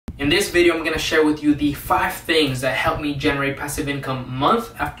In this video, I'm going to share with you the 5 things that help me generate passive income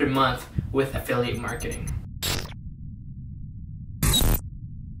month after month with affiliate marketing.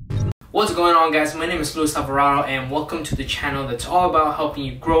 What's going on, guys? My name is Alvarado and welcome to the channel that's all about helping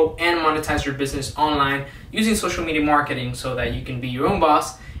you grow and monetize your business online using social media marketing so that you can be your own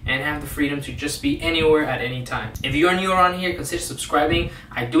boss and have the freedom to just be anywhere at any time. If you are new around here, consider subscribing.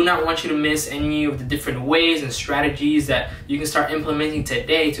 I do not want you to miss any of the different ways and strategies that you can start implementing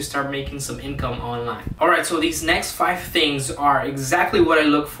today to start making some income online. Alright, so these next 5 things are exactly what I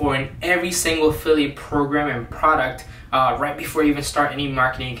look for in every single affiliate program and product right before you even start any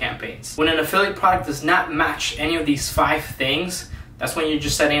marketing campaigns. When an affiliate product does not match any of these 5 things, that's when you're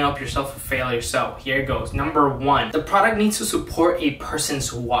just setting up yourself for failure. So here it goes. Number 1, the product needs to support a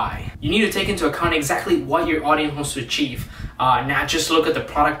person's why. You need to take into account exactly what your audience wants to achieve, not just look at the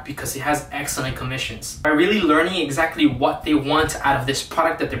product because it has excellent commissions. By really learning exactly what they want out of this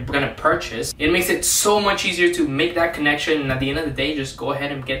product that they're gonna purchase, it makes it so much easier to make that connection, and at the end of the day, just go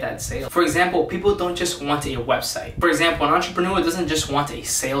ahead and get that sale. For example, people don't just want a website. For example, an entrepreneur doesn't just want a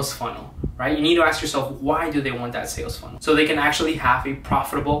sales funnel. Right? You need to ask yourself, why do they want that sales funnel? So they can actually have a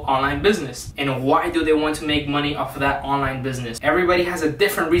profitable online business. And why do they want to make money off of that online business? Everybody has a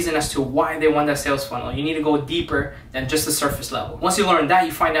different reason as to why they want that sales funnel. You need to go deeper than just the surface level. Once you learn that,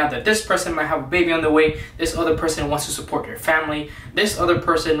 you find out that this person might have a baby on the way, this other person wants to support their family, this other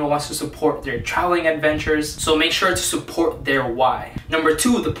person wants to support their traveling adventures. So make sure to support their why. Number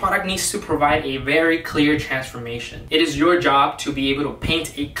 2, the product needs to provide a very clear transformation. It is your job to be able to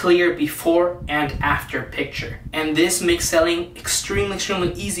paint a clear before and after picture. And this makes selling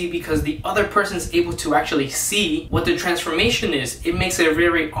extremely easy because the other person is able to actually see what the transformation is. It makes it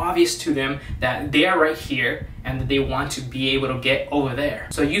very obvious to them that they are right here and that they want to be able to get over there.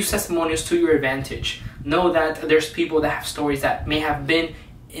 So use testimonials to your advantage. Know that there's people that have stories that may have been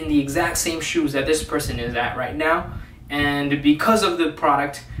in the exact same shoes that this person is at right now, and because of the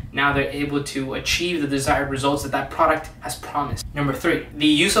product, now they're able to achieve the desired results that product has promised. Number 3, the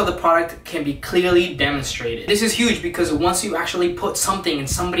use of the product can be clearly demonstrated. This is huge because once you actually put something in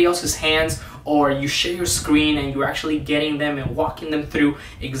somebody else's hands, or you share your screen and you're actually getting them and walking them through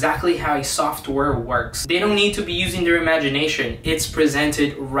exactly how a software works, they don't need to be using their imagination. It's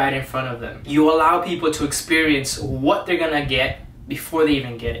presented right in front of them. You allow people to experience what they're gonna get before they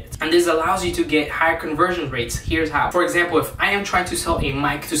even get it. And this allows you to get higher conversion rates. Here's how. For example, if I am trying to sell a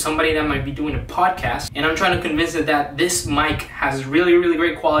mic to somebody that might be doing a podcast, and I'm trying to convince them that this mic has really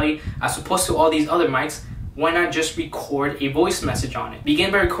great quality as opposed to all these other mics, why not just record a voice message on it?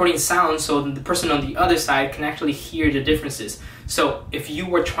 Begin by recording sound so the person on the other side can actually hear the differences. So if you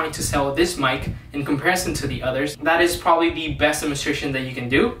were trying to sell this mic in comparison to the others, that is probably the best demonstration that you can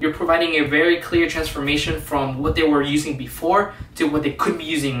do. You're providing a very clear transformation from what they were using before to what they could be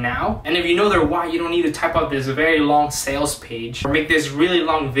using now. And if you know their why, you don't need to type out this very long sales page or make this really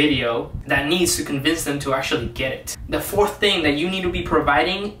long video that needs to convince them to actually get it. The 4th thing that you need to be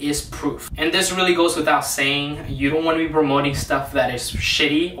providing is proof. And this really goes without saying. You don't want to be promoting stuff that is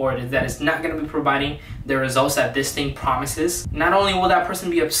shitty or that is not going to be providing the results that this thing promises. Not only will that person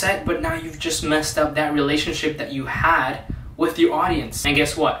be upset, but now you've just messed up that relationship that you had with your audience. And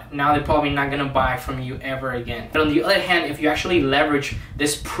guess what? Now they're probably not gonna buy from you ever again. But on the other hand, if you actually leverage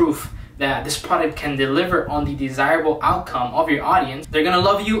this proof that this product can deliver on the desirable outcome of your audience, they're gonna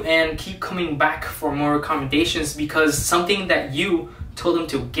love you and keep coming back for more recommendations because something that you told them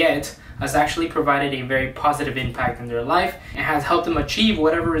to get has actually provided a very positive impact in their life and has helped them achieve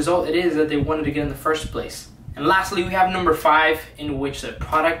whatever result it is that they wanted to get in the first place. And lastly, we have number 5, in which the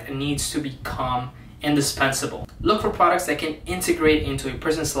product needs to become indispensable. Look for products that can integrate into a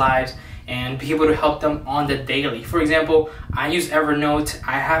person's lives and be able to help them on the daily. For example, I use Evernote,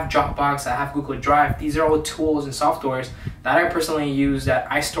 I have Dropbox, I have Google Drive. These are all tools and softwares that I personally use that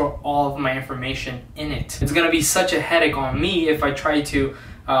I store all of my information in it. It's gonna be such a headache on me if I try to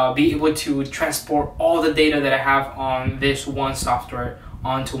be able to transport all the data that I have on this one software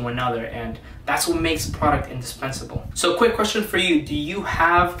onto another, and that's what makes a product indispensable. So quick question for you, do you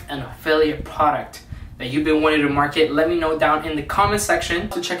have an affiliate product that you've been wanting to market? Let me know down in the comment section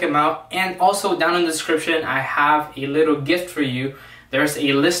to check them out. And also down in the description, I have a little gift for you. There's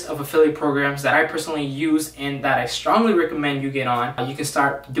a list of affiliate programs that I personally use and that I strongly recommend you get on. You can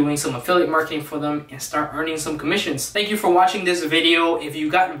start doing some affiliate marketing for them and start earning some commissions. Thank you for watching this video. If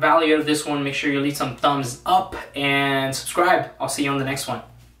you got value out of this one, make sure you leave some thumbs up and subscribe. I'll see you on the next one.